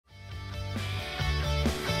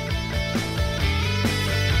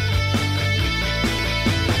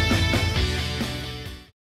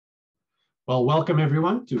Well, welcome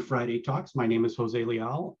everyone to Friday Talks. My name is Jose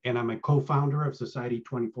Leal, and I'm a co-founder of Society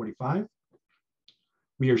 2045.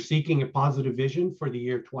 We are seeking a positive vision for the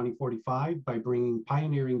year 2045 by bringing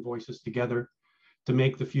pioneering voices together to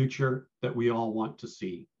make the future that we all want to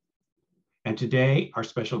see. And today, our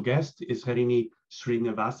special guest is Harini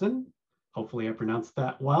Sreenivasan. Hopefully I pronounced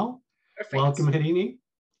that well. Perfect. Welcome, Harini.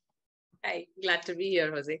 Hi, glad to be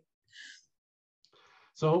here, Jose.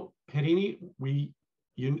 So, Harini,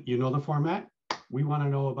 you know the format. We want to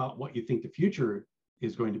know about what you think the future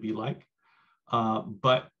is going to be like.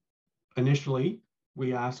 But initially,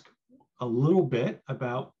 we ask a little bit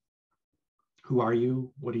about who are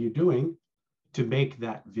you, what are you doing to make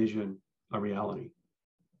that vision a reality?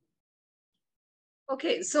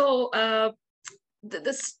 Okay, so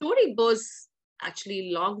the story goes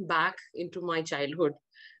actually long back into my childhood.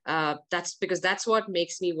 That's because that's what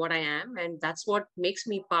makes me what I am, and that's what makes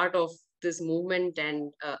me part of this movement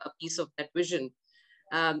and a piece of that vision.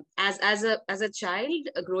 As a child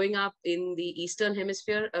growing up in the Eastern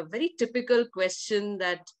Hemisphere, a very typical question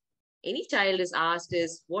that any child is asked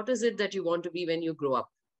is, what is it that you want to be when you grow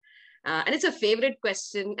up? And it's a favorite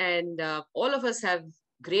question, and all of us have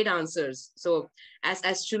great answers. So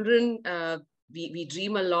as children, we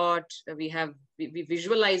dream a lot, we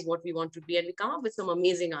visualize what we want to be, and we come up with some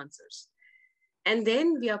amazing answers. And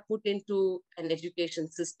then we are put into an education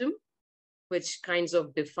system which kinds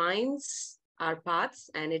of defines our paths,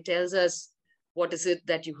 and it tells us what is it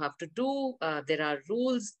that you have to do. There are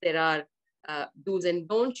rules, there are do's and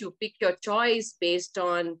don'ts. You pick your choice based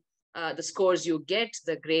on the scores you get,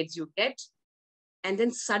 the grades you get. And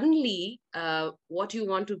then suddenly, what you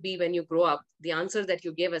want to be when you grow up, the answer that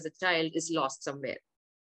you gave as a child is lost somewhere.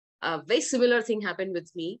 A very similar thing happened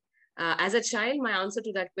with me. As a child, my answer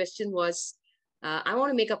to that question was, I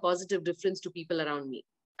want to make a positive difference to people around me.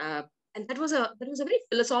 And that was a very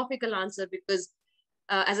philosophical answer, because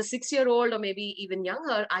as a 6-year-old or maybe even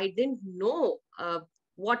younger, I didn't know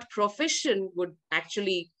what profession would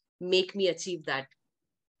actually make me achieve that.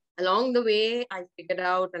 Along the way, I figured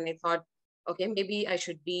out and I thought, okay, maybe I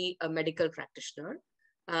should be a medical practitioner.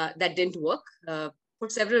 That didn't work for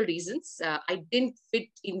several reasons. I didn't fit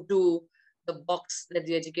into the box that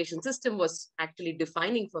the education system was actually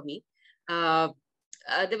defining for me. There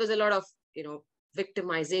was a lot of,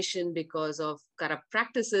 victimization because of corrupt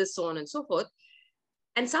practices, so on and so forth.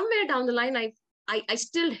 And somewhere down the line, I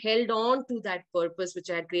still held on to that purpose which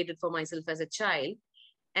I had created for myself as a child.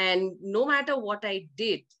 And no matter what I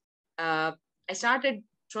did, I started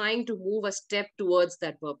trying to move a step towards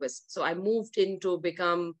that purpose. So I moved in to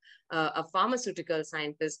become a pharmaceutical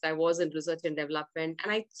scientist. I was in research and development,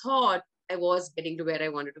 and I thought I was getting to where I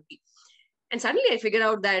wanted to be. And suddenly I figured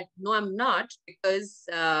out that no, I'm not, because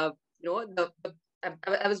I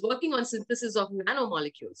was working on synthesis of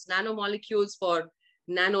nanomolecules for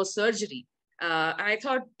nanosurgery. I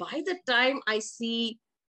thought by the time I see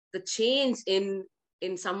the change in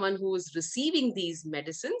someone who is receiving these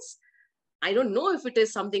medicines, I don't know if it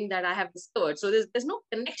is something that I have discovered. So there's no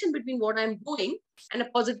connection between what I'm doing and a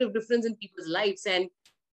positive difference in people's lives. And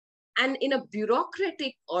in a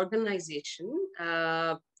bureaucratic organization,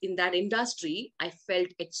 in that industry, I felt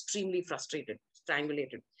extremely frustrated,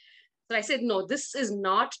 strangulated. So I said, no, this is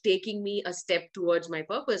not taking me a step towards my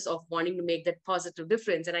purpose of wanting to make that positive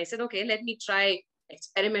difference. And I said, okay, let me try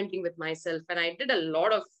experimenting with myself. And I did a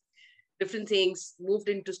lot of different things, moved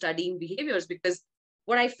into studying behaviors, because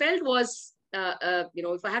what I felt was,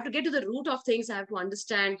 if I have to get to the root of things, I have to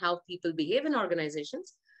understand how people behave in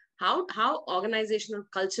organizations, how organizational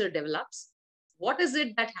culture develops. What is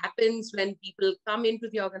it that happens when people come into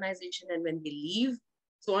the organization and when they leave,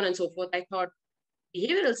 so on and so forth. I thought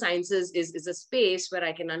behavioral sciences is a space where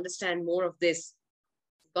I can understand more of this.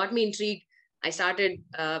 It got me intrigued. I started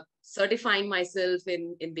certifying myself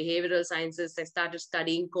in behavioral sciences. I started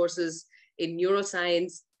studying courses in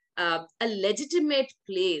neuroscience. A legitimate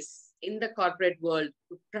place in the corporate world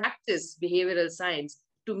to practice behavioral science,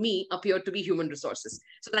 to me, appeared to be human resources.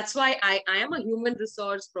 So that's why I am a human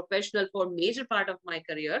resource professional for a major part of my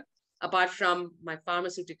career, apart from my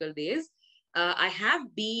pharmaceutical days. I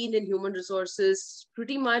have been in human resources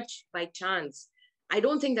pretty much by chance. I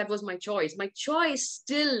don't think that was my choice. My choice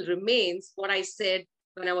still remains what I said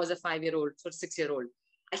when I was a 5-year-old or 6-year-old.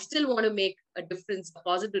 I still want to make a difference, a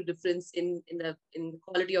positive difference in the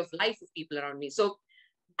quality of life of people around me. So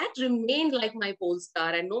that remained like my pole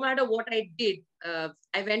star. And no matter what I did,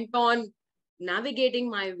 I went on navigating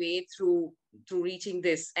my way through reaching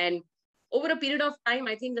this. And over a period of time,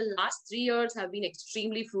 I think the last 3 years have been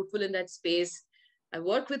extremely fruitful in that space. I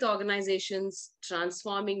work with organizations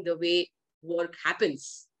transforming the way work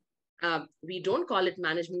happens. We don't call it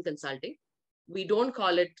management consulting. we don't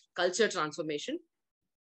call it culture transformation.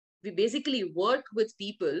 We basically work with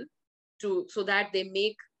people so that they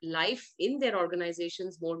make life in their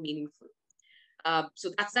organizations more meaningful.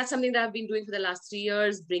 So that's something that I've been doing for the last 3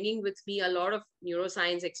 years, bringing with me a lot of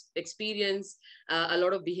neuroscience experience, a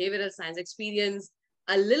lot of behavioral science experience,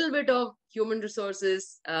 a little bit of human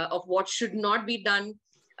resources, of what should not be done,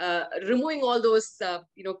 removing all those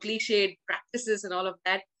cliched practices and all of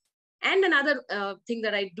that. And another thing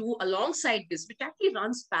that I do alongside this, which actually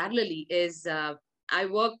runs parallelly, is I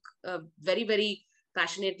work very, very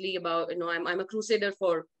passionately about, I'm a crusader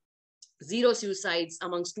for zero suicides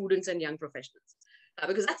among students and young professionals,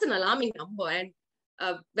 because that's an alarming number. And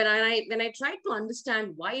when I tried to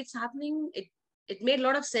understand why it's happening, it made a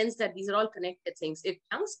lot of sense that these are all connected things. If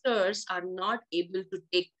youngsters are not able to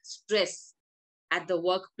take stress at the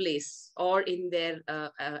workplace or in their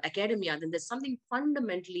academia, then there's something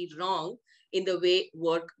fundamentally wrong in the way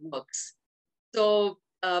work works. So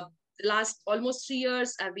the last almost 3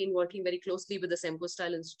 years, I've been working very closely with the Semco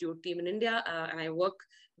Style Institute team in India, and I work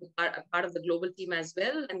part of the global team as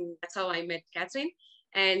well. And that's how I met Catherine.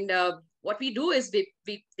 And what we do is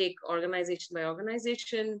we take organization by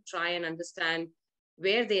organization, try and understand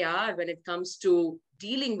where they are when it comes to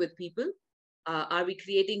dealing with people. Are we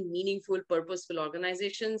creating meaningful, purposeful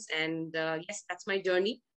organizations? And yes, that's my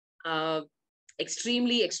journey.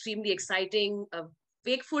 Extremely, extremely exciting.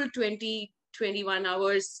 Wakeful 20-21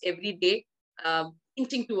 hours every day,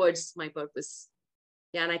 hinting towards my purpose.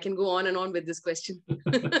 Yeah, and I can go on and on with this question.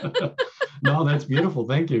 No, that's beautiful.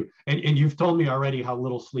 Thank you. And you've told me already how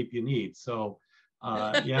little sleep you need. So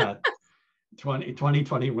yeah,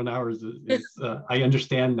 21 hours is I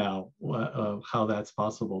understand now how that's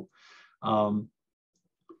possible.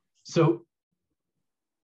 So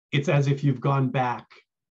it's as if you've gone back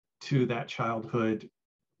to that childhood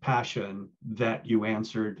passion that you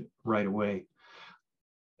answered right away.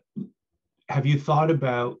 Have you thought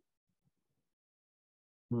about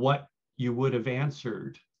what you would have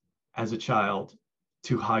answered as a child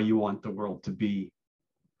to how you want the world to be,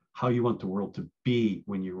 how you want the world to be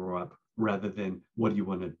when you grow up, rather than what do you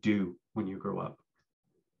want to do when you grow up?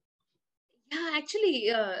 Yeah, actually,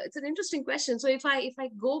 it's an interesting question. So if I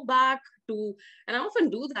go back to, and I often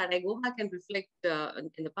do that, I go back and reflect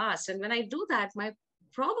in the past. And when I do that, my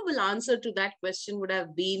probable answer to that question would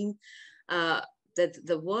have been that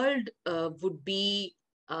the world would be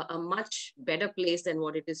a much better place than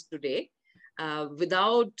what it is today,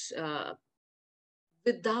 without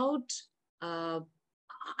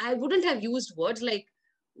I wouldn't have used words like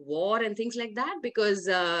war and things like that, because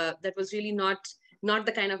that was really not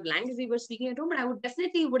the kind of language we were speaking at home. But I would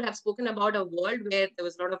definitely would have spoken about a world where there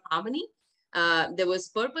was a lot of harmony. There was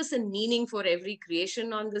purpose and meaning for every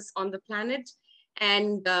creation on the planet,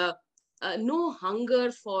 and no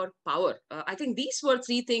hunger for power. I think these were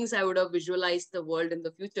three things I would have visualized the world in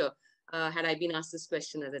the future had I been asked this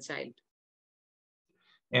question as a child.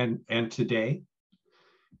 And today,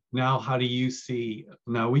 now how do you see?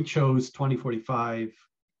 Now we chose 2045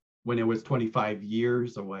 when it was 25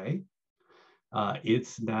 years away.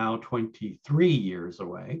 It's now 23 years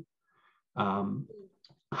away.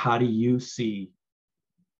 How do you see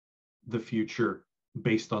the future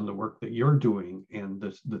based on the work that you're doing and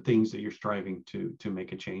the things that you're striving to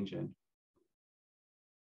make a change in?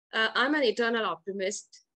 I'm an eternal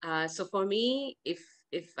optimist. So for me, if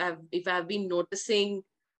I've been noticing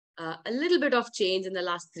a little bit of change in the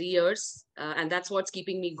last 3 years, and that's what's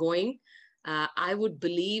keeping me going, I would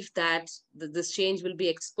believe that this change will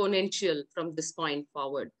be exponential from this point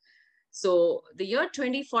forward. So the year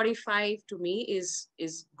 2045 to me is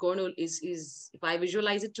if I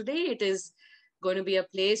visualize it today, it is going to be a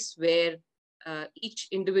place where each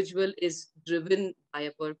individual is driven by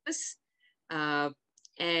a purpose,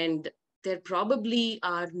 and there probably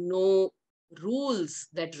are no rules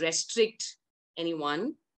that restrict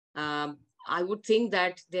anyone. I would think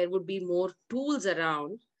that there would be more tools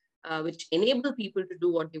around which enable people to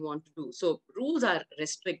do what they want to do. So rules are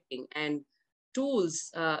restricting and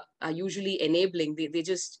tools are usually enabling. They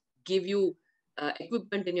just give you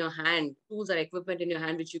equipment in your hand. Tools are equipment in your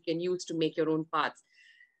hand which you can use to make your own path.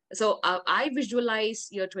 So I visualize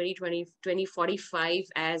year 2045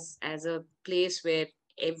 as a place where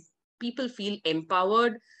people feel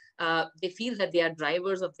empowered. They feel that they are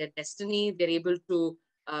drivers of their destiny. They're able to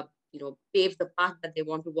pave the path that they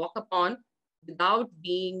want to walk upon without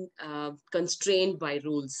being constrained by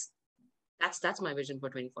rules. That's my vision for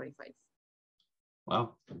 2045.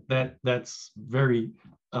 Wow, that's very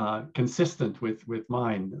consistent with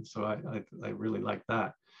mine. And so I really like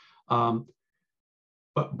that.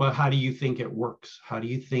 But how do you think it works? How do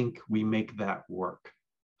you think we make that work?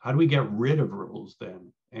 how do we get rid of rules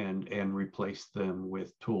then and replace them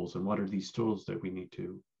with tools? And what are these tools that we need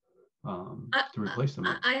to replace them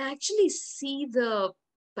with? I actually see the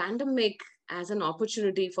pandemic as an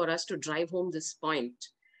opportunity for us to drive home this point.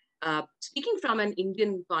 Speaking from an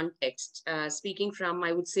Indian context, speaking from,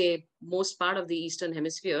 I would say, most part of the Eastern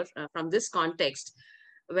Hemisphere, from this context,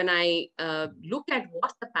 when I look at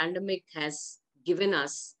what the pandemic has given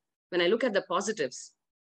us, when I look at the positives,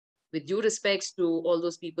 with due respects to all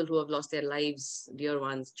those people who have lost their lives, dear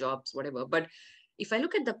ones, jobs, whatever. But if I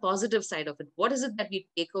look at the positive side of it, what is it that we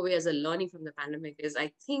take away as a learning from the pandemic is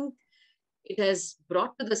I think it has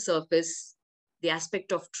brought to the surface the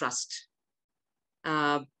aspect of trust.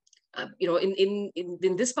 In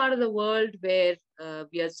this part of the world where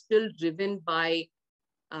we are still driven by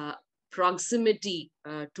proximity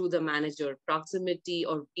to the manager, proximity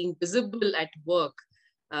or being visible at work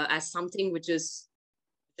as something which is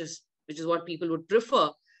what people would prefer.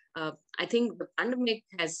 I think the pandemic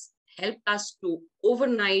has helped us to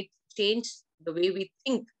overnight change the way we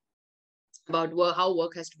think about how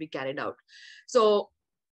work has to be carried out. So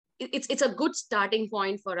it's a good starting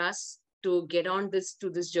point for us to get on this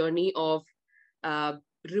journey of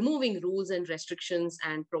removing rules and restrictions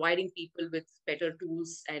and providing people with better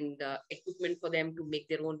tools and equipment for them to make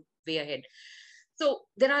their own way ahead. So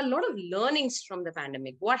there are a lot of learnings from the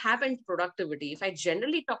pandemic. What happened to productivity? If I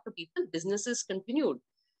generally talk to people, businesses continued.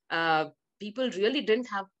 People really didn't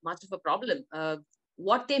have much of a problem.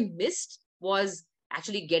 What they missed was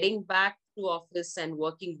actually getting back to office and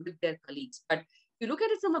working with their colleagues. But if you look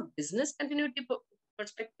at it from a business continuity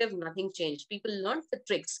perspective, nothing changed. People learned the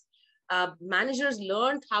tricks. Managers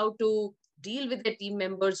learned how to deal with their team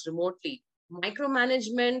members remotely.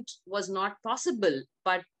 Micromanagement was not possible,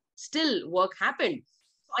 but still work happened.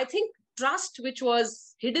 I think trust, which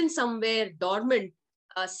was hidden somewhere dormant,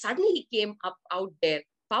 suddenly came up out there.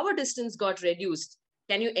 Power distance got reduced.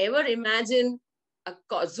 Can you ever imagine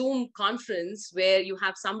a Zoom conference where you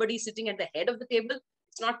have somebody sitting at the head of the table?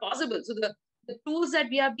 It's not possible. So the tools that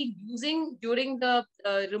we have been using during the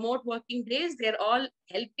remote working days, they're all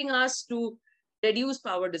helping us to reduce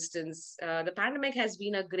power distance. The pandemic has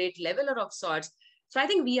been a great leveler of sorts. So I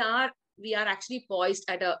think we are actually poised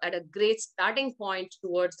at a great starting point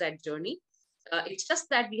towards that journey. It's just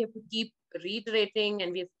that we have to keep reiterating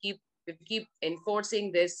and we have to keep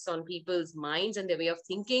enforcing this on people's minds and their way of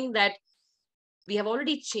thinking that we have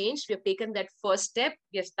already changed. We have taken that first step.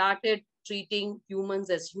 We have started treating humans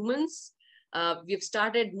as humans. We've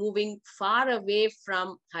started moving far away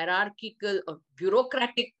from hierarchical or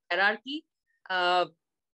bureaucratic hierarchy.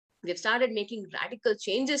 We've started making radical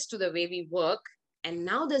changes to the way we work. And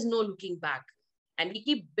now there's no looking back. And we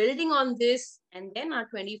keep building on this. And then our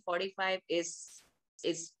 2045 is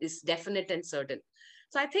definite and certain.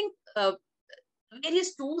 So I think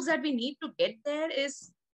various tools that we need to get there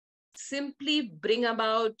is simply bring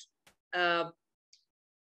about, let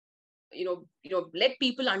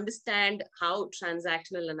people understand how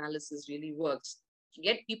transactional analysis really works.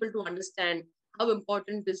 Get people to understand how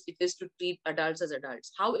important it is to treat adults as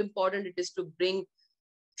adults, how important it is to bring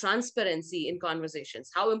transparency in conversations,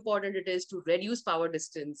 how important it is to reduce power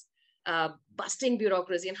distance, busting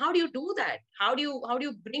bureaucracy. And how do you do that? How do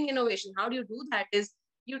you bring innovation? How do you do that? Is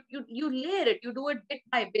you layer it, you do it bit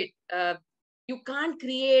by bit. You can't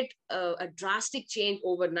create a drastic change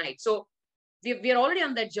overnight. So we are already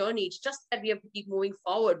on that journey. It's just that we have to keep moving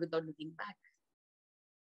forward without looking back.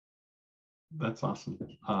 That's awesome.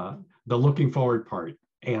 The looking forward part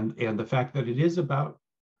and the fact that it's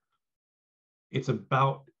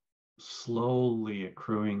about slowly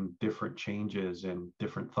accruing different changes and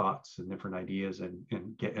different thoughts and different ideas and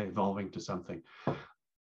evolving to something.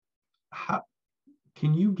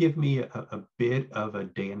 Can you give me a bit of a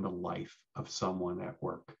day in the life of someone at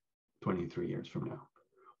work 23 years from now?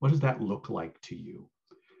 What does that look like to you?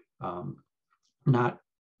 Not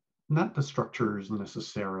the structures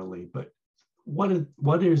necessarily, but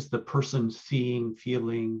what is the person seeing,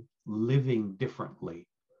 feeling, living differently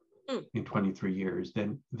in 23 years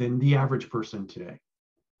than the average person today?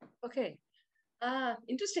 Okay.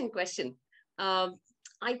 Interesting question.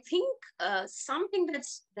 I think something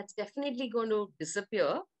that's definitely going to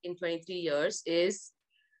disappear in 23 years is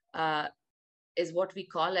what we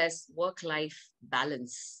call as work-life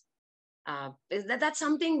balance. That's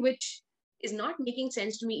something which is not making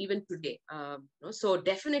sense to me even today. So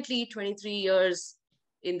definitely 23 years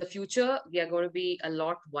in the future, we are going to be a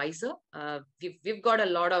lot wiser. We've got a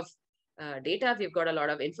lot of data, we've got a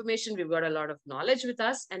lot of information, we've got a lot of knowledge with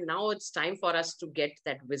us, and now it's time for us to get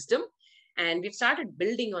that wisdom. And we've started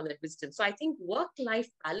building on that wisdom. So I think work-life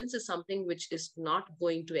balance is something which is not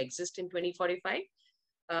going to exist in 2045.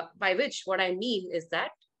 by which what I mean is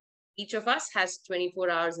that each of us has 24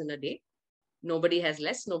 hours in a day. Nobody has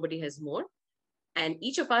less, nobody has more. And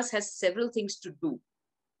each of us has several things to do.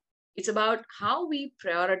 It's about how we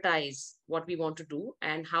prioritize what we want to do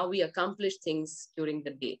and how we accomplish things during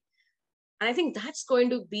the day. And I think that's going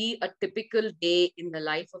to be a typical day in the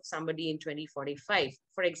life of somebody in 2045.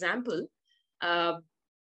 For example, uh,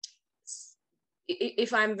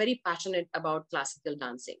 if I'm very passionate about classical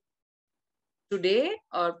dancing, today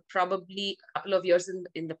or probably a couple of years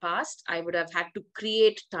in the past, I would have had to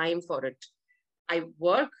create time for it. I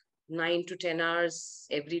work 9 to 10 hours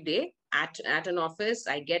every day at an office.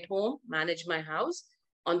 I get home, manage my house.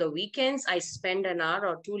 On the weekends, I spend an hour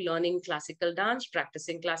or two learning classical dance,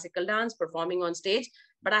 practicing classical dance, performing on stage,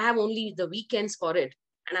 but I have only the weekends for it.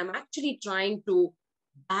 And I'm actually trying to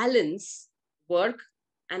balance work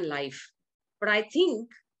and life. But I think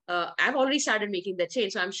I've already started making that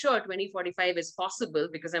change. So I'm sure 2045 is possible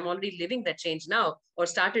because I'm already living that change now or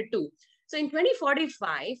started to. So in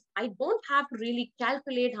 2045, I don't have to really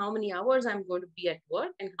calculate how many hours I'm going to be at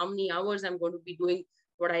work and how many hours I'm going to be doing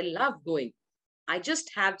what I love doing. I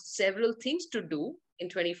just have several things to do in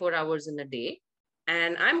 24 hours in a day.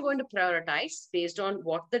 And I'm going to prioritize based on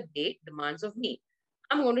what the day demands of me.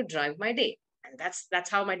 I'm going to drive my day. And that's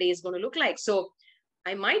how my day is going to look like. So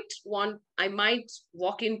I might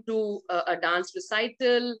walk into a dance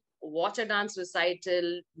recital, watch a dance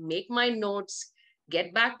recital, make my notes,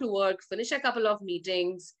 get back to work, finish a couple of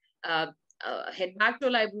meetings, head back to a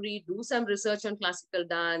library, do some research on classical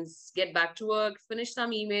dance, get back to work, finish some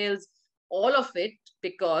emails, all of it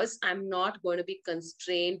because I'm not going to be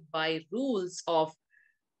constrained by rules of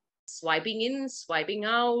swiping in, swiping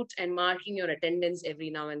out, and marking your attendance every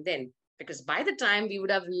now and then. Because by the time we would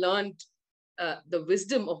have learned the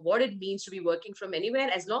wisdom of what it means to be working from anywhere,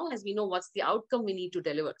 as long as we know what's the outcome we need to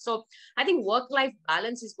deliver. So I think work-life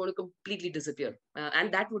balance is going to completely disappear,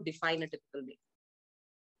 and that would define a typical day.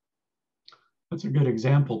 That's a good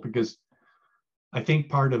example because I think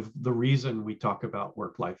part of the reason we talk about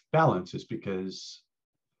work-life balance is because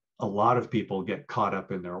a lot of people get caught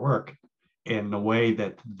up in their work in a way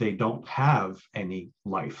that they don't have any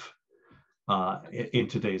life in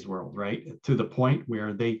today's world, right? To the point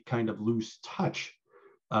where they kind of lose touch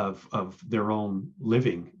of their own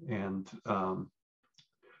living. And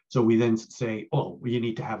so we then say, oh, you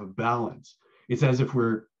need to have a balance. It's as if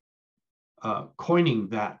we're coining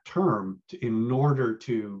that term in order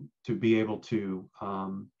to be able to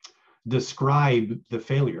describe the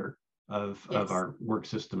failure of our work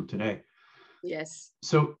system today. Yes.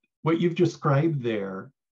 So what you've described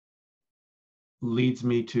there leads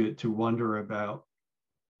me to wonder about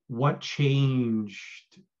what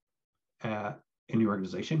changed in your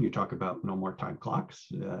organization. You talk about no more time clocks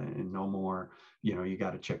and no more, you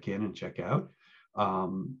got to check in and check out.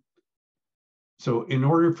 So in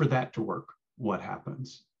order for that to work, what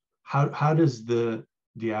happens? How does the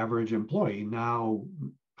average employee now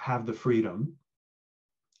have the freedom?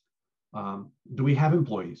 Do we have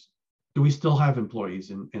employees? Do we still have employees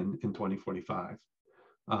in 2045?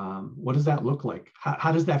 What does that look like?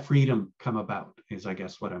 How does that freedom come about is, I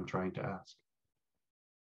guess, what I'm trying to ask.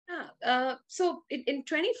 So in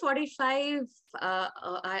 2045,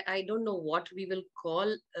 I don't know what we will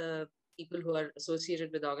call people who are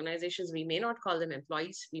associated with organizations. We may not call them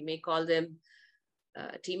employees. We may call them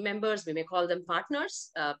team members. We may call them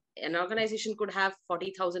partners. An organization could have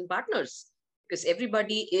 40,000 partners because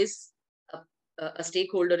everybody is a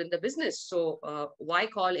stakeholder in the business. So why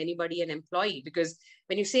call anybody an employee? Because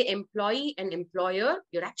when you say employee and employer,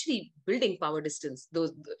 you're actually building power distance. So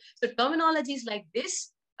terminologies like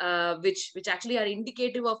this, which actually are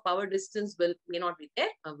indicative of power distance, may not be there.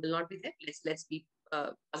 Will not be there. Let's be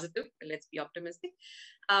positive. Let's be optimistic.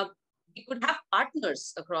 We could have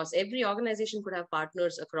partners across every organization. Could have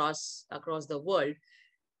partners across the world.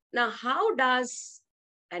 Now, how does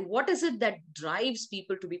and what is it that drives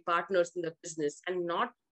people to be partners in the business and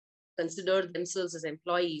not consider themselves as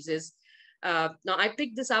employees? Is now I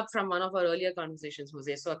picked this up from one of our earlier conversations,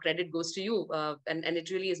 Jose. So a credit goes to you, and it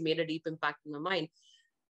really has made a deep impact in my mind.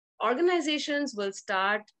 Organizations will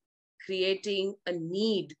start creating a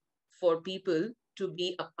need for people to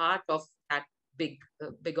be a part of that big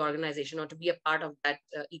organization or to be a part of that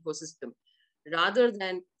ecosystem, rather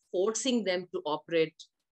than forcing them to operate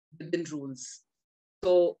within rules.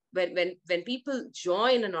 So when people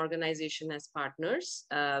join an organization as partners,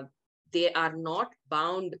 they are not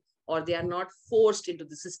bound or they are not forced into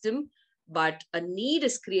the system, but a need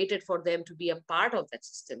is created for them to be a part of that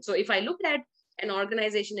system. So if I look at an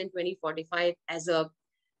organization in 2045 as a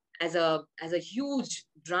huge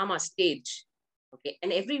drama stage, Okay,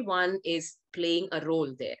 and everyone is playing a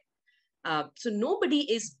role there. So nobody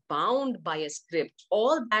is bound by a script.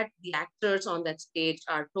 All that the actors on that stage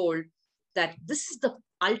are told that this is the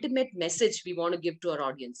ultimate message we want to give to our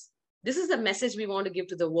audience. This is the message we want to give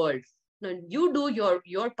to the world. Now you do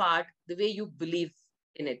your part the way you believe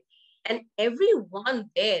in it. And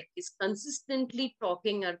everyone there is consistently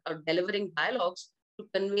talking or delivering dialogues to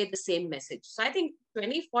convey the same message. So I think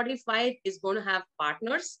 2045 is going to have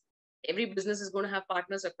partners. Every business is going to have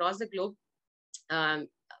partners across the globe. Um,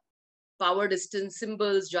 Power distance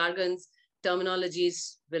symbols, jargons,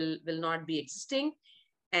 terminologies will not be existing,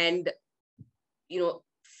 and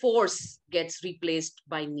force gets replaced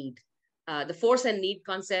by need. The force and need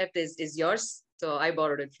concept is yours, so I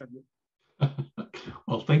borrowed it from you.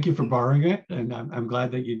 Well, thank you for borrowing it, and I'm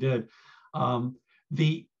glad that you did.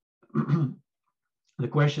 The the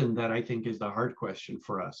question that I think is the hard question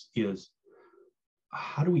for us is,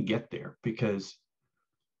 how do we get there? Because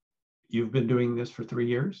you've been doing this for 3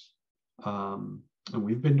 years. And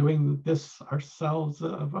we've been doing this ourselves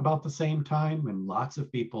about the same time, and lots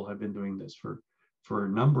of people have been doing this for a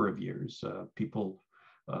number of years. People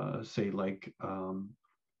say like,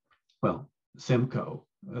 Simcoe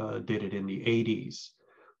did it in the 80s,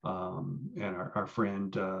 and our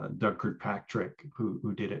friend Doug Kirkpatrick,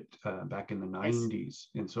 who did it back in the 90s,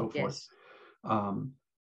 and so forth.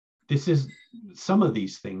 This is, some of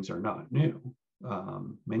these things are not new.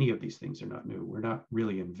 Many of these things are not new. We're not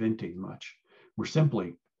really inventing much. We're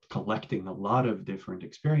simply collecting a lot of different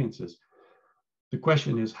experiences. The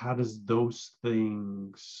question is, how does those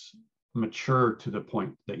things mature to the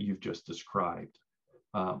point that you've just described?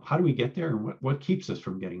 How do we get there, and what keeps us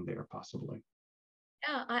from getting there, possibly?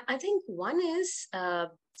 Yeah, I think one is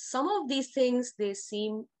some of these things, they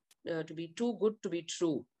seem to be too good to be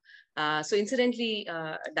true. So incidentally,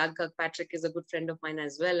 Doug Kirkpatrick is a good friend of mine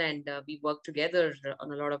as well, and we work together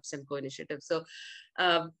on a lot of Simcoe initiatives. So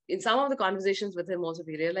in some of the conversations with him also,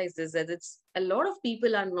 we realized is that it's a lot of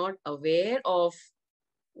people are not aware of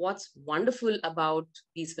what's wonderful about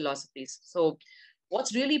these philosophies. So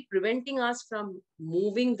what's really preventing us from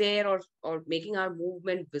moving there or making our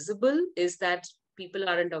movement visible is that people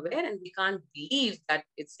aren't aware, and we can't believe that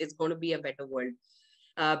it's going to be a better world.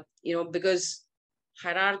 Because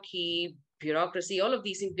hierarchy, bureaucracy, all of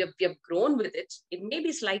these things, we have grown with it. It may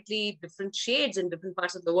be slightly different shades in different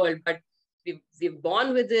parts of the world, but we've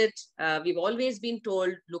born with it. We've always been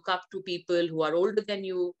told, look up to people who are older than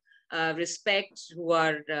you, respect who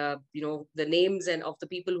are, the names and of the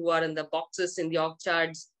people who are in the boxes in the org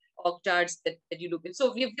charts that you look at.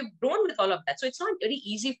 So we've grown with all of that. So it's not very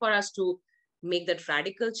easy for us to make that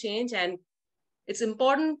radical change. And it's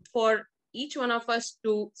important for each one of us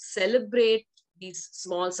to celebrate these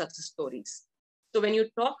small success stories. So when you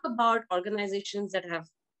talk about organizations that have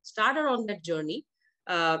started on that journey,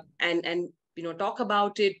 and talk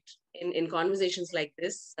about it in conversations like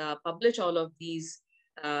this, publish all of these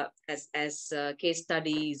as case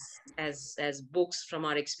studies, as books from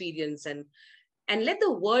our experience, and let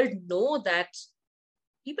the world know that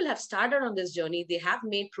people have started on this journey, they have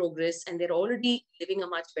made progress, and they're already living a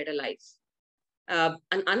much better life.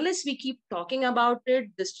 And unless we keep talking about it,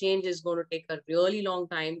 this change is going to take a really long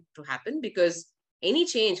time to happen, because any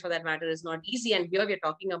change for that matter is not easy. And here we're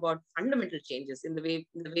talking about fundamental changes in the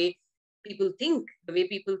way people think, the way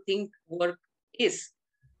people think work is.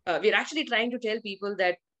 We're actually trying to tell people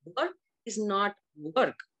that work is not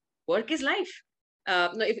work. Work is life.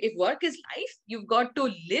 Now, if work is life, you've got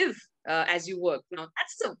to live as you work. Now,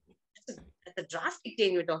 that's a drastic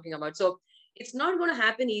change we're talking about. So it's not going to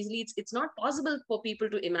happen easily. It's not possible for people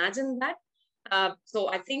to imagine that. So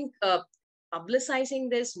I think publicizing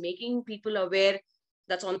this, making people aware,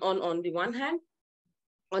 that's on the one hand.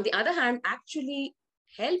 On the other hand, actually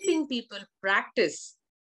helping people practice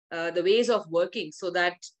the ways of working so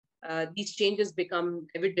that these changes become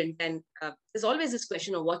evident. And there's always this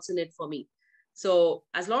question of what's in it for me. So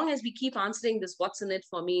as long as we keep answering this, what's in it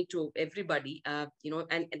for me, to everybody,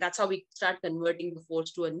 and that's how we start converting the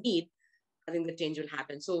force to a need, I think the change will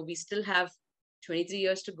happen. So we still have 23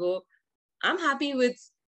 years to go. I'm happy with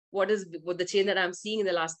what the change that I'm seeing in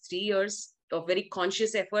the last 3 years of very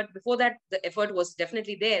conscious effort. Before that, the effort was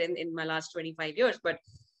definitely there in my last 25 years, but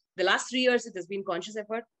the last 3 years, it has been conscious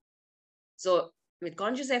effort. So with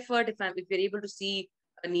conscious effort, if we're able to see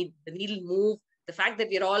the needle move, the fact that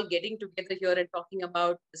we're all getting together here and talking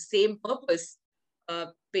about the same purpose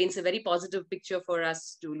paints a very positive picture for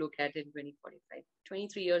us to look at in 2045.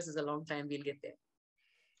 23 years is a long time. We'll get there.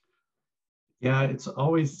 Yeah, it's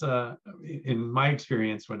always, in my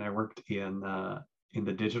experience when I worked in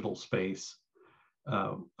the digital space,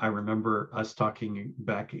 I remember us talking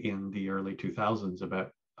back in the early 2000s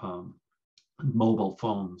about mobile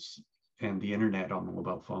phones and the internet on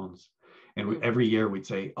mobile phones. And every year we'd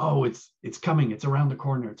say, oh, it's coming, it's around the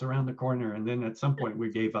corner, it's around the corner. And then at some point we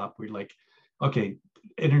gave up. We're like, okay,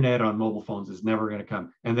 internet on mobile phones is never going to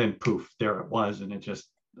come. And then poof, there it was. And it just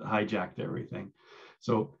hijacked everything.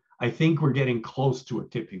 So I think we're getting close to a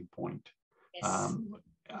tipping point. Yes.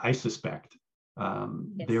 I suspect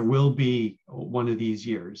Yes. there will be one of these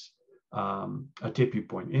years a tipping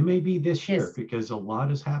point. It may be this year Yes. because a lot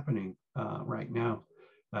is happening right now.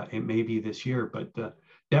 It may be this year, but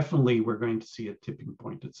definitely we're going to see a tipping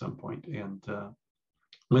point at some point. And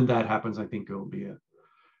when that happens, I think it will be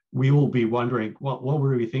we will be wondering, what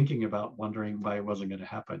were we thinking about, wondering why it wasn't going to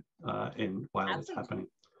happen and while Absolutely. it's happening.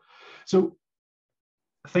 So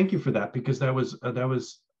thank you for that, because that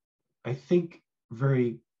was, I think,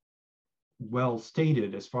 very well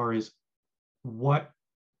stated as far as what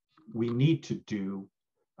we need to do,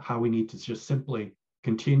 how we need to just simply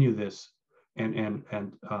continue this and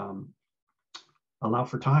allow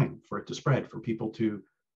for time for it to spread, for people to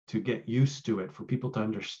get used to it, for people to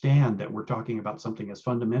understand that we're talking about something as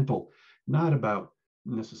fundamental, not about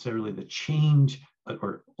necessarily the change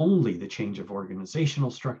or only the change of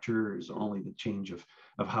organizational structures, only the change of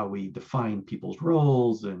how we define people's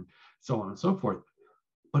roles and so on and so forth,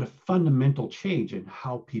 but a fundamental change in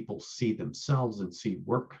how people see themselves and see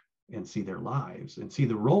work and see their lives and see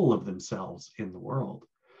the role of themselves in the world.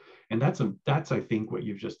 And that's I think what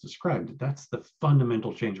you've just described. That's the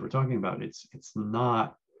fundamental change we're talking about. It's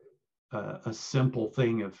not a simple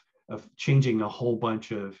thing of changing a whole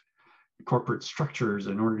bunch of corporate structures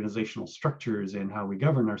and organizational structures and how we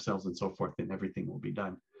govern ourselves and so forth, and everything will be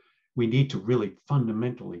done. We need to really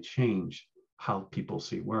fundamentally change how people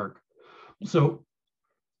see work. So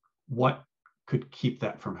what could keep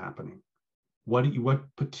that from happening? What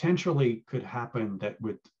potentially could happen that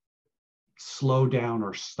would slow down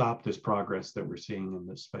or stop this progress that we're seeing in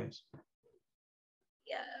this space?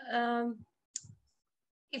 Yeah.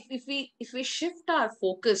 If we shift our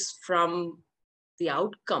focus from the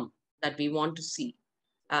outcome that we want to see,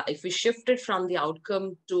 if we shift it from the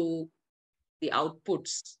outcome to the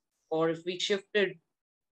outputs, or if we shifted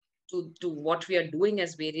to what we are doing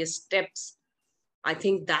as various steps, I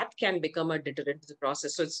think that can become a deterrent to the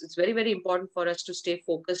process. So it's very, very important for us to stay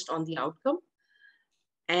focused on the outcome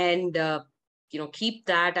and keep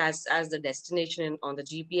that as the destination on the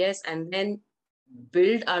GPS, and then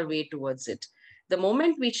build our way towards it. The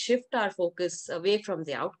moment we shift our focus away from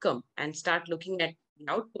the outcome and start looking at the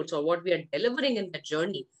outputs or what we are delivering in the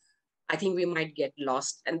journey, I think we might get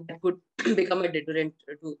lost, and that could become a deterrent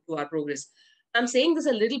to our progress. I'm saying this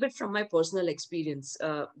a little bit from my personal experience,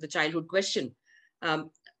 the childhood question.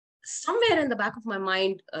 Somewhere in the back of my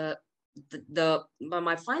mind,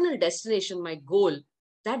 my final destination, my goal,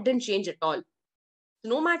 that didn't change at all.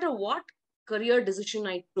 No matter what career decision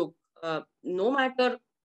I took, no matter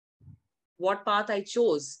what path I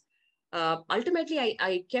chose, ultimately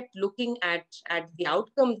I kept looking at the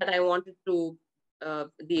outcome that I wanted to,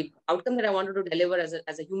 the outcome that I wanted to deliver as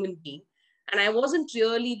a human being. And I wasn't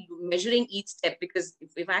really measuring each step, because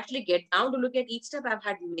if I actually get down to look at each step, I've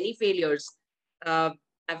had many failures.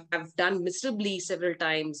 I've done miserably several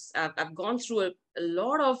times. I've gone through a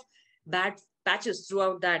lot of bad patches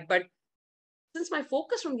throughout that. But since my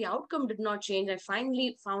focus from the outcome did not change, I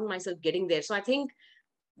finally found myself getting there. So I think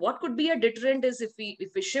what could be a deterrent is if we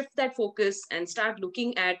shift that focus and start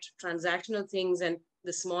looking at transactional things and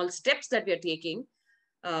the small steps that we are taking,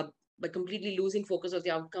 but completely losing focus of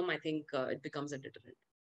the outcome, I think it becomes a deterrent.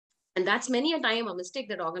 And that's many a time a mistake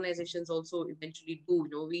that organizations also eventually do.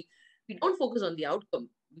 We don't focus on the outcome.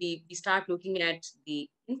 We start looking at the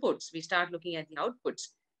inputs. We start looking at the outputs,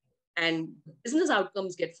 and business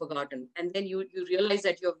outcomes get forgotten. And then you realize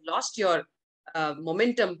that you have lost your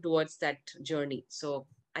momentum towards that journey. So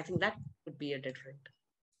I think that would be a deterrent.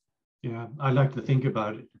 Yeah, I like to think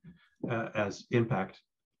about it as impact,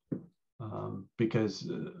 because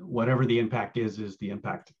whatever the impact is the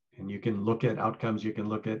impact. And you can look at outcomes, you can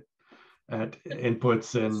look at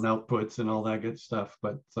inputs and outputs and all that good stuff.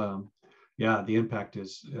 But yeah, the impact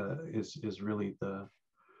is really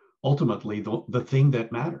ultimately the thing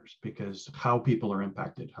that matters, because how people are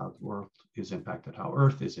impacted, how the world is impacted, how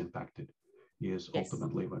Earth is impacted is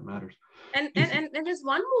ultimately what matters. And there's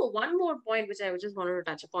one more point which I just wanted to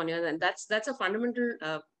touch upon here, and that's a fundamental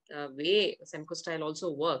way Semco style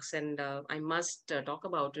also works, and I must talk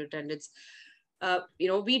about it. And it's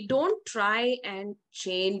we don't try and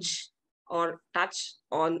change or touch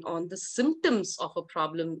on the symptoms of a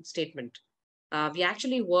problem statement. We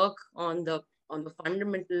actually work on the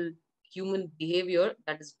fundamental human behavior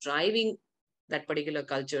that is driving that particular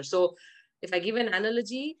culture. So if I give an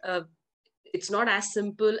analogy, it's not as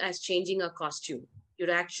simple as changing a costume. You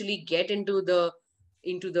actually get into the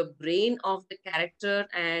brain of the character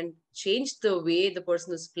and change the way the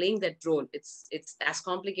person is playing that role. It's as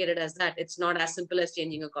complicated as that. It's not as simple as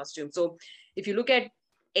changing a costume. So if you look at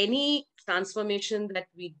any transformation that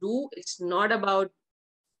we do, it's not about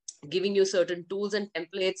giving you certain tools and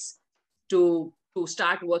templates to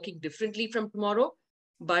start working differently from tomorrow,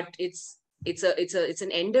 but it's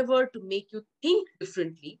an endeavor to make you think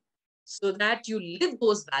differently so that you live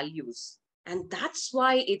those values. And that's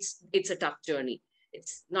why it's a tough journey.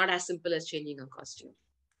 It's not as simple as changing a costume.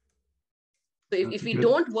 So if we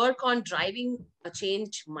don't work on driving a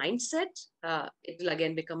change mindset, it will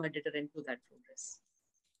again become a deterrent to that progress.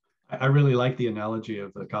 I really like the analogy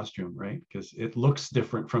of the costume, right? Because it looks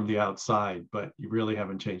different from the outside, but you really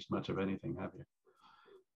haven't changed much of anything, have you?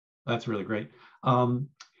 That's really great.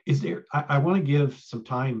 Is there, I want to give some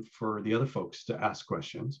time for the other folks to ask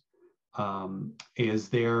questions. Is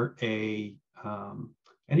there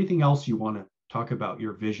anything else you want to talk about,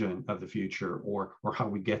 your vision of the future, or how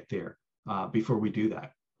we get there before we do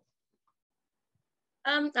that?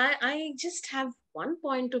 I just have one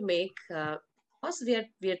point to make. Because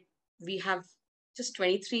we have just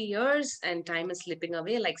 23 years and time is slipping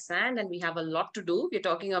away like sand, and we have a lot to do. We're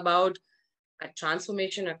talking about a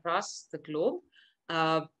transformation across the globe.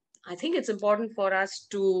 I think it's important for us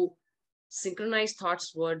to synchronize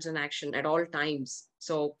thoughts, words, and action at all times.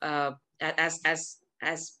 So as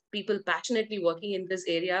people passionately working in this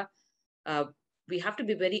area, we have to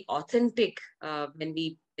be very authentic when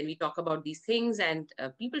we talk about these things, and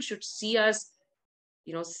people should see us,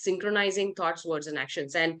 synchronizing thoughts, words, and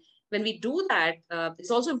actions. And when we do that,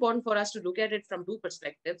 it's also important for us to look at it from two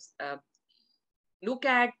perspectives. Look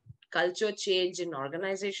at culture change in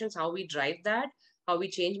organizations, how we drive that, how we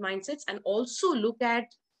change mindsets, and also look at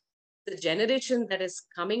the generation that is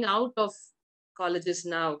coming out of colleges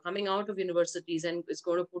now, coming out of universities, and is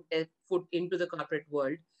going to put their foot into the corporate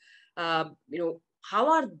world. How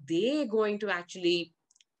are they going to actually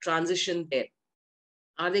transition there?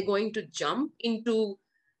 Are they going to jump into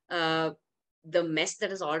the mess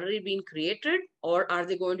that has already been created, or are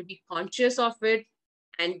they going to be conscious of it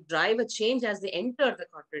and drive a change as they enter the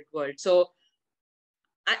corporate world? So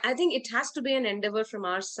I think it has to be an endeavor from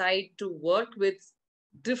our side to work with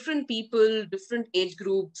different people, different age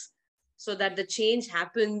groups, so that the change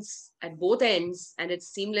happens at both ends and it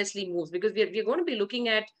seamlessly moves, because we're going to be looking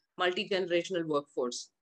at multi-generational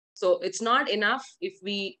workforce. So it's not enough if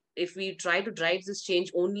we try to drive this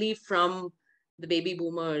change only from the baby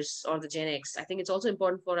boomers or the Gen X. I think it's also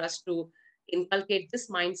important for us to inculcate this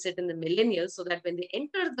mindset in the millennials, so that when they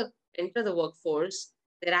enter the workforce,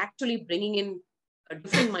 they're actually bringing in a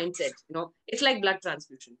different mindset. It's like blood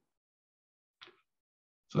transfusion.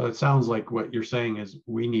 So it sounds like what you're saying is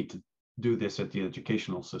we need to do this at the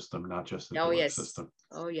educational system, not just at the work system.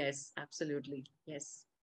 Oh, yes, absolutely. Yes.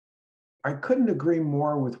 I couldn't agree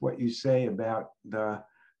more with what you say about the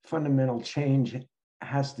fundamental change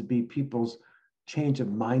has to be people's change of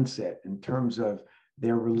mindset in terms of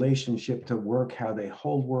their relationship to work, how they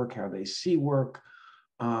hold work, how they see work,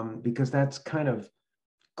 because that's kind of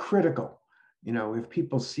critical. If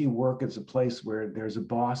people see work as a place where there's a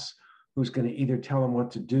boss who's going to either tell them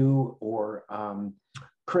what to do or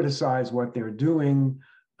criticize what they're doing,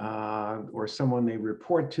 or someone they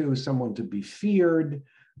report to, someone to be feared,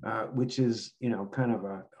 which is, kind of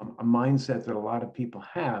a mindset that a lot of people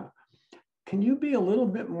have. Can you be a little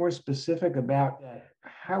bit more specific about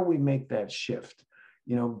how we make that shift?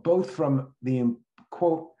 Both from the,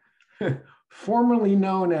 quote, formerly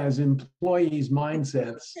known as employees'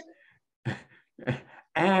 mindsets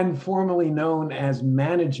and formerly known as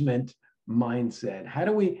management mindset. How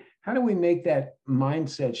do we make that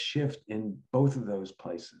mindset shift in both of those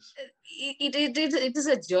places? It is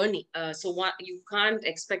a journey. So you can't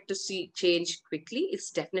expect to see change quickly.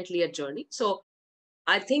 It's definitely a journey. So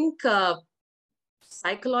I think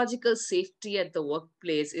psychological safety at the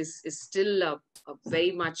workplace is still a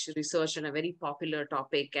very much researched and a very popular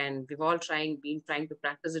topic. And we've all been trying to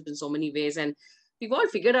practice it in so many ways. And we've all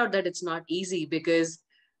figured out that it's not easy, because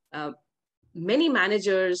many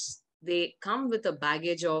managers, they come with a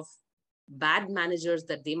baggage of bad managers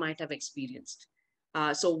that they might have experienced.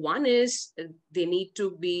 So one is they need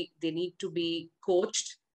to be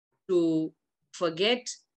coached to forget,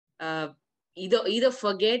 either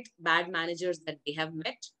forget bad managers that they have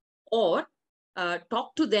met, or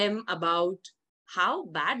talk to them about how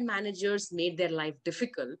bad managers made their life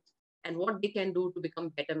difficult and what they can do to become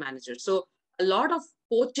better managers. So a lot of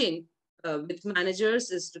coaching with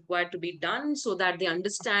managers is required to be done so that they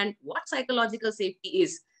understand what psychological safety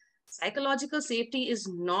is. Psychological safety is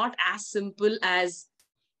not as simple as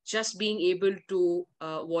just being able to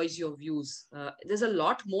voice your views. There's a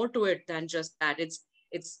lot more to it than just that. It's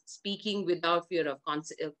speaking without fear of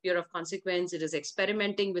consequence. It is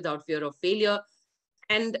experimenting without fear of failure.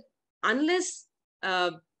 And unless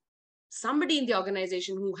somebody in the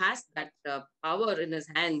organization who has that power in his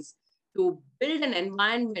hands to build an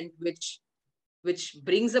environment which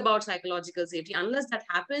brings about psychological safety, unless that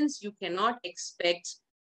happens, you cannot expect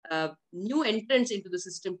new entrants into the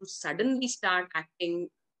system to suddenly start acting,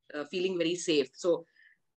 feeling very safe. So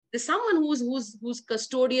there's someone who's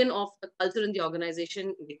custodian of the culture in the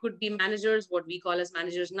organization. They could be managers, what we call as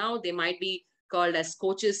managers now. They might be called as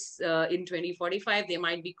coaches in 2045. They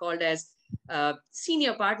might be called as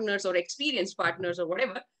senior partners or experienced partners or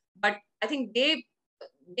whatever. But I think they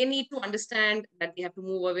need to understand that they have to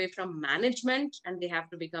move away from management and they have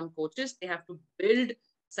to become coaches. They have to build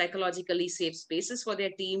psychologically safe spaces for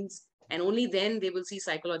their teams, and only then they will see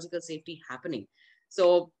psychological safety happening.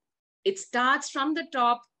 So it starts from the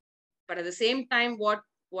top, but at the same time, what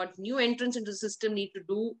new entrants into the system need to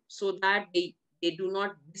do so that they do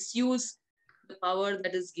not misuse the power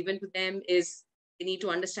that is given to them is they need to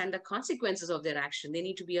understand the consequences of their action. They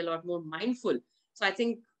need to be a lot more mindful. So I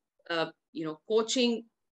think, coaching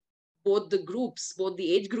both the groups, both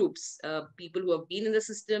the age groups, people who have been in the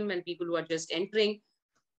system and people who are just entering,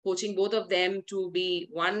 coaching both of them to be,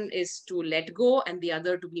 one is to let go and the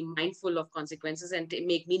other to be mindful of consequences and to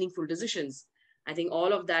make meaningful decisions. I think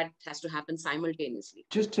all of that has to happen simultaneously.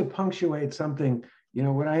 Just to punctuate something,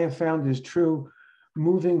 what I have found is true,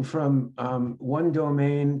 moving from one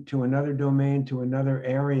domain to another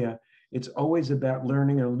area, it's always about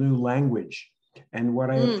learning a new language. And what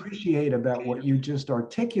I appreciate about what you just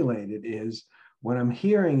articulated is, what I'm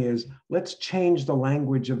hearing is, let's change the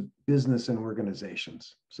language of business and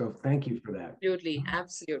organizations. So thank you for that. Absolutely,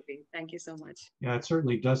 absolutely. Thank you so much. Yeah, it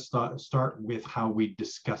certainly does start with how we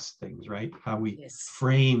discuss things, right? How we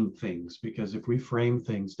frame things, because if we frame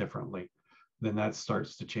things differently, then that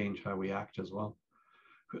starts to change how we act as well.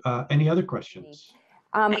 Any other questions?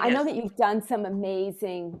 I know that you've done some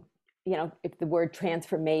amazing, if the word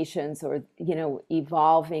transformations or,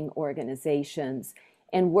 evolving organizations,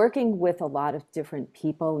 and working with a lot of different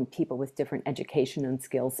people and people with different education and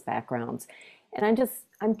skills backgrounds. And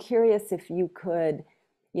I'm curious if you could,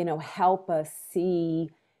 help us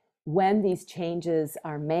see, when these changes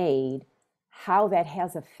are made, how that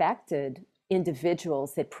has affected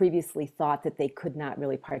individuals that previously thought that they could not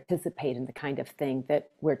really participate in the kind of thing that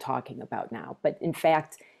we're talking about now. But in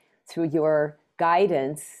fact, through your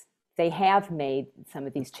guidance, they have made some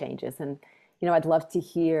of these changes. And, I'd love to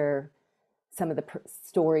hear some of the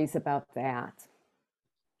stories about that.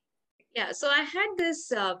 Yeah, so I had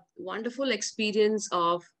this wonderful experience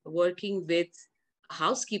of working with a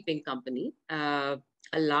housekeeping company, a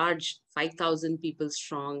large 5,000 people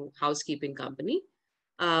strong housekeeping company.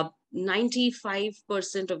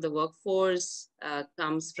 95% of the workforce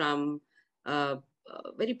comes from a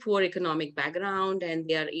very poor economic background, and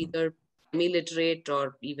they are either semi-literate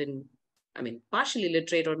or even, partially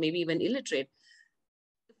literate or maybe even illiterate.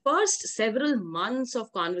 The first several months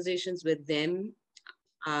of conversations with them,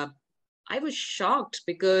 I was shocked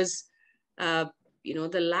because, the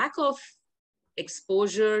lack of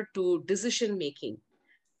exposure to decision making,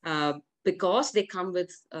 because they come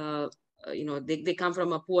with, they come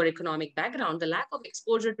from a poor economic background, the lack of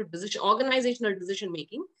exposure to organizational decision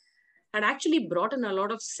making had actually brought in a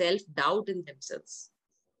lot of self-doubt in themselves.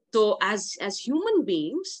 So as human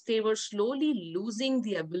beings, they were slowly losing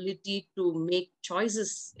the ability to make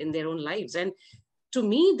choices in their own lives. And to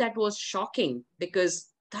me, that was shocking, because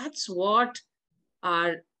that's what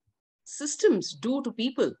our systems do to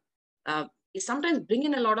people. They sometimes bring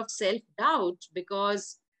in a lot of self-doubt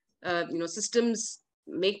because, systems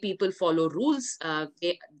make people follow rules.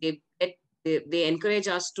 They encourage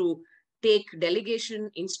us to take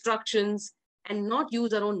delegation, instructions, and not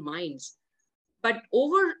use our own minds. But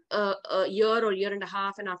over a year or year and a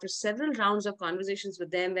half, and after several rounds of conversations with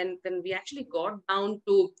them, when we actually got down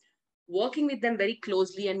to working with them very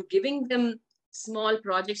closely and giving them small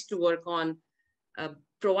projects to work on,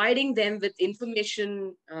 providing them with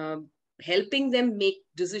information, helping them make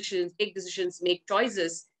decisions, make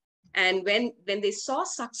choices. And when they saw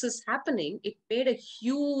success happening, it made a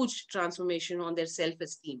huge transformation on their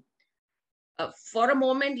self-esteem. For a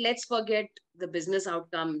moment, let's forget the business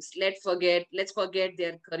outcomes. Let's forget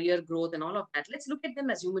their career growth and all of that. Let's look at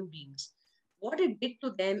them as human beings. What it did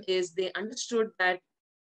to them is they understood that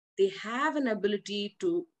they have an ability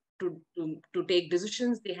to to take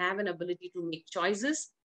decisions. They have an ability to make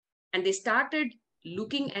choices. And they started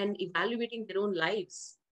looking and evaluating their own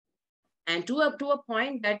lives. And to a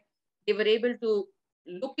point that they were able to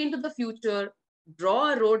look into the future,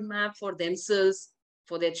 draw a roadmap for themselves,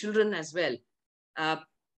 for their children as well.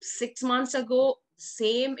 6 months ago,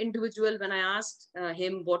 same individual, when I asked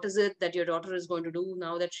him, what is it that your daughter is going to do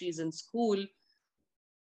now that she's in school?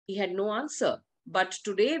 He had no answer. But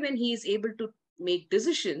today, when he is able to make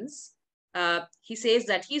decisions, he says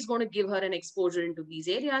that he's going to give her an exposure into these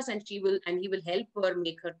areas, and he will help her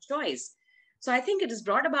make her choice. So I think it has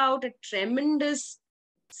brought about a tremendous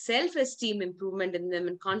self-esteem improvement in them,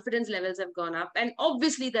 and confidence levels have gone up. And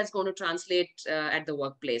obviously that's going to translate at the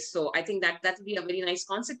workplace. So I think that will be a very nice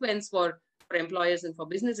consequence for employers and for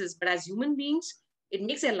businesses. But as human beings, it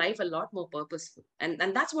makes their life a lot more purposeful. And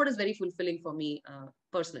that's what is very fulfilling for me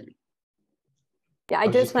personally. Yeah, I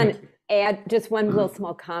just want to add just one little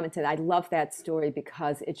small comment to that. I love that story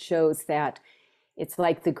because it shows that it's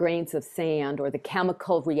like the grains of sand or the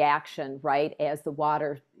chemical reaction, right? As the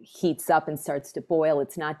water heats up and starts to boil,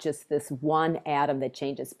 it's not just this one atom that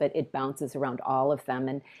changes, but it bounces around all of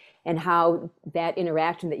them. And how that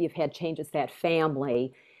interaction that you've had changes that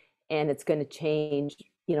family, and it's going to change,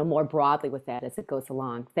 more broadly with that as it goes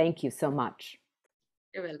along. Thank you so much.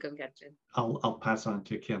 You're welcome, Catherine. I'll pass on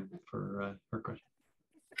to Kim for her question.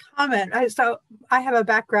 Comment. So I have a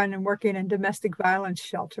background in working in domestic violence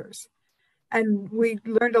shelters, and we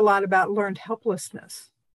learned a lot about learned helplessness.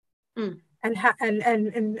 And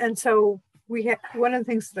so we had, one of the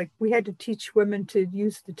things, like, we had to teach women to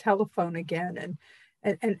use the telephone again,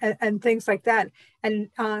 and things like that. And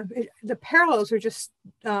the parallels are just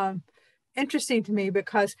interesting to me,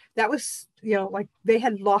 because that was, like, they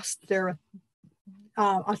had lost their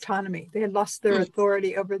autonomy. They had lost their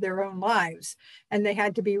authority over their own lives, and they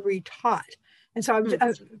had to be retaught. And so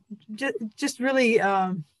I'm just really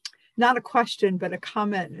not a question, but a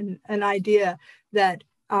comment and an idea that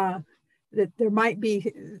that there might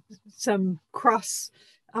be some cross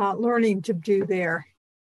learning to do there.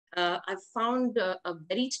 I've found a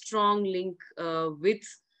very strong link with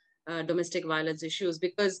domestic violence issues,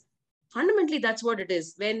 because fundamentally that's what it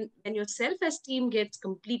is. When your self-esteem gets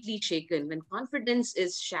completely shaken, when confidence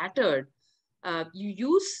is shattered,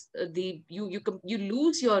 you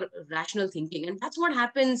lose your rational thinking. And that's what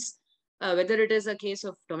happens, whether it is a case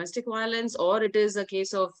of domestic violence, or it is a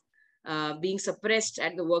case of being suppressed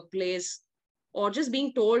at the workplace, or just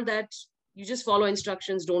being told that you just follow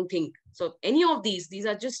instructions, don't think. So any of these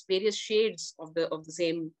are just various shades of the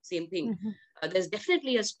same thing. There's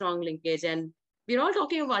definitely a strong linkage, and we're all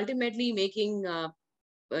talking of ultimately making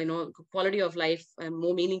quality of life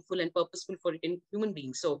more meaningful and purposeful for human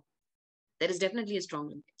beings. So there is definitely a strong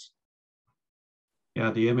linkage.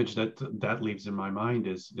 Yeah, the image that leaves in my mind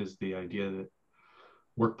is the idea that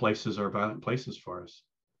workplaces are violent places for us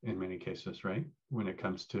in many cases, right? When it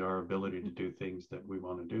comes to our ability to do things that we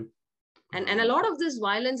want to do. And a lot of this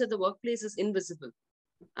violence at the workplace is invisible.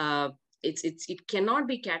 It cannot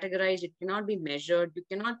be categorized. It cannot be measured.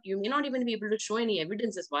 You may not even be able to show any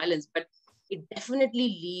evidence as violence, but it definitely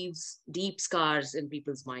leaves deep scars in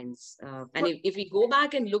people's minds. And if we go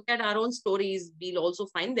back and look at our own stories, we'll also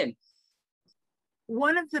find them.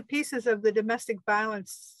 One of the pieces of the domestic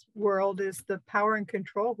violence world is the power and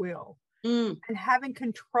control wheel, and having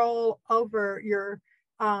control over your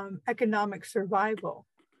economic survival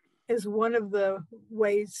is one of the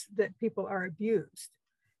ways that people are abused.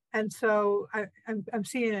 And so I'm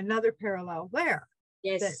seeing another parallel there.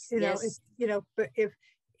 Yes. That, but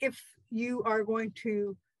if you are going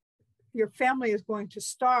to, your family is going to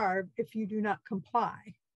starve if you do not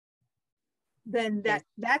comply, then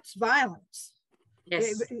that's violence.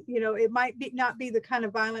 Yes. It might not be the kind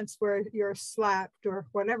of violence where you're slapped or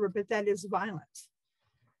whatever, but that is violence.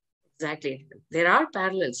 Exactly. There are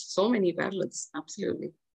parallels, so many parallels.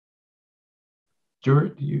 Absolutely.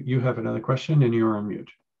 Stuart, you have another question, and you're on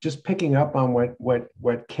mute. Just picking up on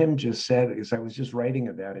what Kim just said, because I was just writing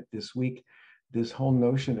about it this week, this whole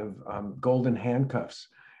notion of golden handcuffs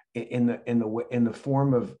in the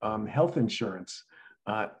form of health insurance.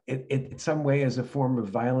 It in some way is a form of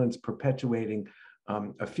violence perpetuating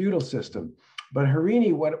a feudal system. But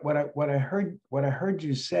Harini, what I heard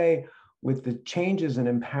you say with the changes and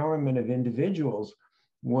empowerment of individuals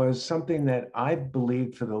was something that I've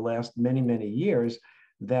believed for the last many years,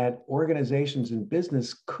 that organizations and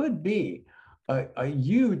business could be a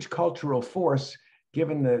huge cultural force,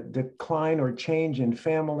 given the decline or change in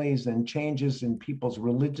families and changes in people's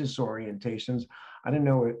religious orientations. I don't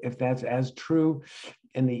know if that's as true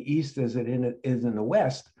in the East as it is in the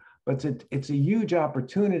West, but it's a huge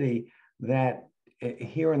opportunity that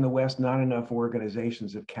here in the West, not enough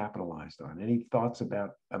organizations have capitalized on. Any thoughts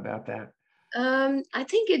about that? I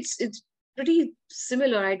think it's pretty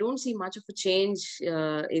similar. I don't see much of a change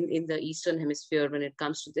in the Eastern Hemisphere when it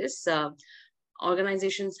comes to this.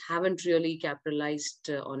 Organizations haven't really capitalized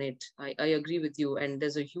on it. I agree with you, and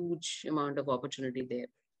there's a huge amount of opportunity there.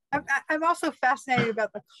 I'm also fascinated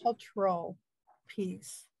about the cultural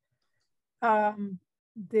piece. So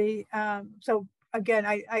again,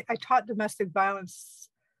 I taught domestic violence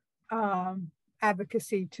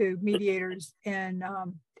advocacy to mediators in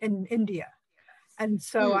India, and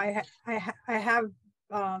so I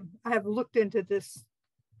have looked into this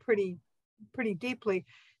pretty deeply.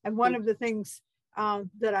 And one of the things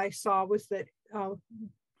that I saw was that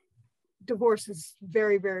divorce is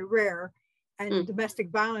very, very rare, and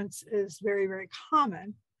domestic violence is very, very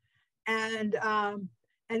common. And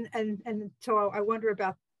so I wonder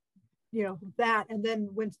about, that. And then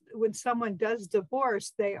when someone does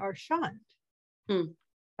divorce, they are shunned.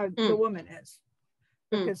 The woman is,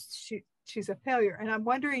 because she's a failure. And I'm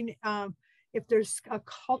wondering if there's a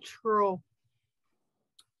cultural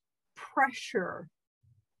pressure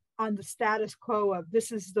on the status quo of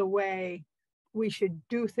this is the way we should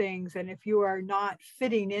do things, and if you are not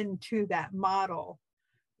fitting into that model,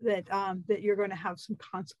 that you're going to have some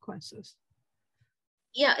consequences.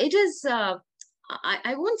 Yeah, it is.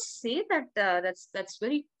 I won't say that that's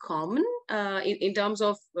very common in terms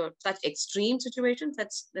of such extreme situations.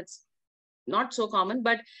 That's not so common.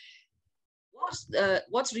 But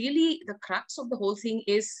what's really the crux of the whole thing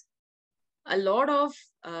is a lot of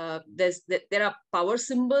there are power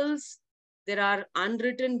symbols, there are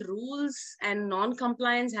unwritten rules, and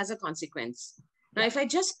non-compliance has a consequence. Now, if I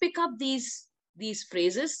just pick up these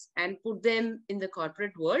phrases and put them in the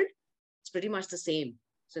corporate world, it's pretty much the same.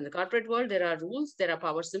 So in the corporate world, there are rules, there are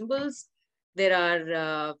power symbols, there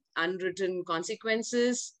are unwritten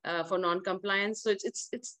consequences for non-compliance. So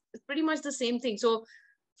it's pretty much the same thing. So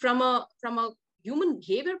from a human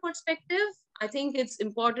behavior perspective, I think it's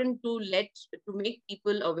important to make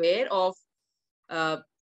people aware of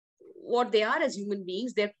what they are as human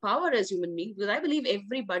beings, their power as human beings, because I believe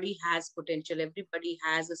everybody has potential, everybody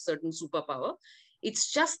has a certain superpower.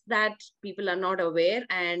 It's just that people are not aware,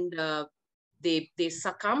 and they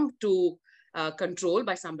succumb to control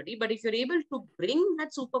by somebody. But if you're able to bring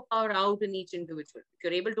that superpower out in each individual, if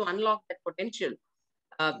you're able to unlock that potential,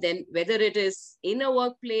 then whether it is in a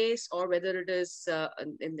workplace or whether it is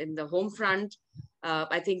in the home front,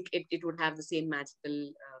 I think it would have the same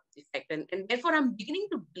magical effect. And therefore, I'm beginning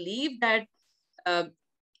to believe that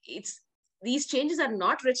these changes are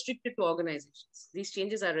not restricted to organizations. These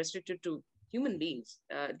changes are restricted to human beings.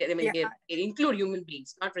 They include human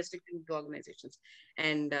beings, not restricted to organizations.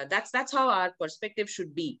 And that's how our perspective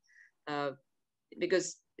should be.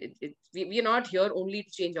 Because we're not here only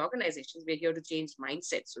to change organizations, we're here to change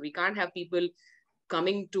mindsets. So we can't have people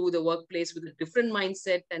coming to the workplace with a different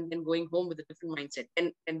mindset and then going home with a different mindset.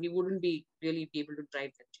 And we wouldn't really be able to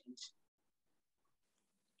drive that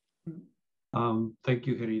change. Thank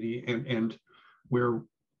you, Harini. And we're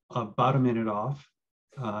about a minute off,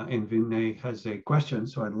 and Vinay has a question.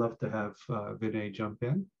 So I'd love to have Vinay jump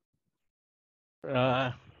in.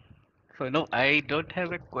 So no, I don't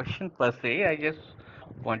have a question per se. I just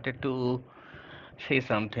wanted to say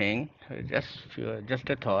something. Just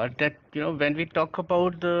a thought that when we talk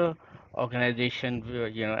about the organization,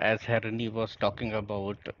 as Harini was talking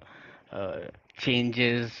about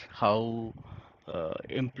changes, how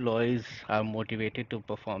employees are motivated to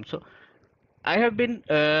perform. So I have been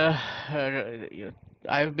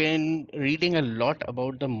I've been reading a lot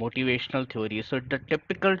about the motivational theories. So the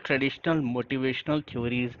typical traditional motivational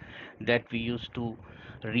theories that we used to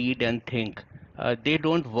read and think, they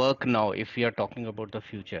don't work now if we are talking about the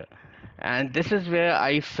future. And this is where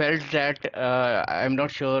I felt that I'm not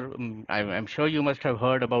sure. I'm sure you must have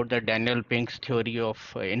heard about the Daniel Pink's theory of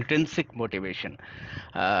intrinsic motivation,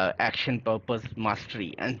 action, purpose,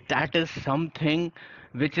 mastery, and that is something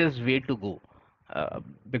which is way to go.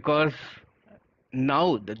 Because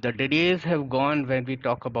now the days have gone when we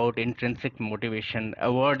talk about intrinsic motivation,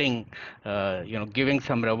 awarding, giving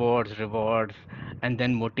some rewards, and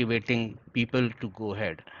then motivating people to go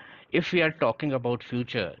ahead. If we are talking about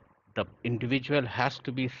future, the individual has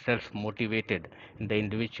to be self-motivated. The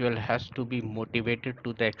individual has to be motivated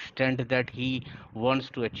to the extent that he wants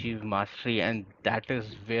to achieve mastery, and that is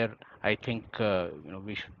where I think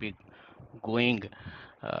we should be going.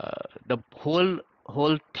 The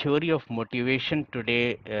whole theory of motivation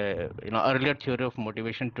today, earlier theory of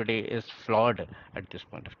motivation today is flawed at this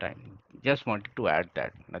point of time. Just wanted to add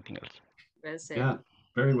that, nothing else. Well said. Yeah,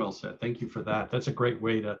 very well said. Thank you for that. That's a great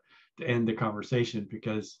way to to end the conversation,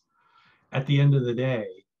 because at the end of the day,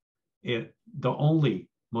 the only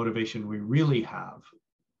motivation we really have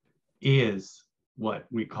is what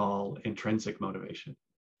we call intrinsic motivation.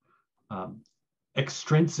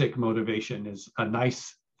 Extrinsic motivation is a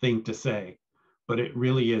nice thing to say, but it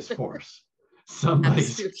really is force.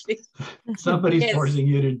 Somebody's Yes, forcing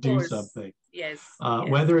you to do force. something. Yes,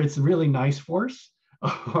 Whether it's really nice force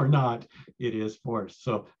or not, it is force.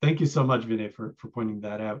 So thank you so much, Vinay, for pointing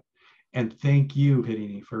that out. And thank you,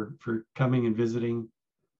 Harini, for coming and visiting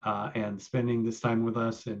and spending this time with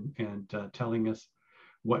us and telling us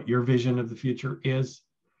what your vision of the future is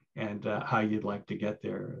and how you'd like to get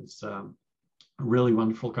there. It's a really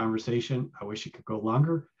wonderful conversation. I wish it could go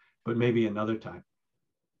longer, but maybe another time.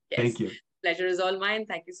 Yes. Thank you. Pleasure is all mine.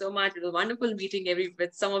 Thank you so much. It was wonderful meeting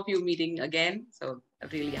with some of you meeting again. So I'm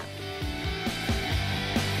really happy.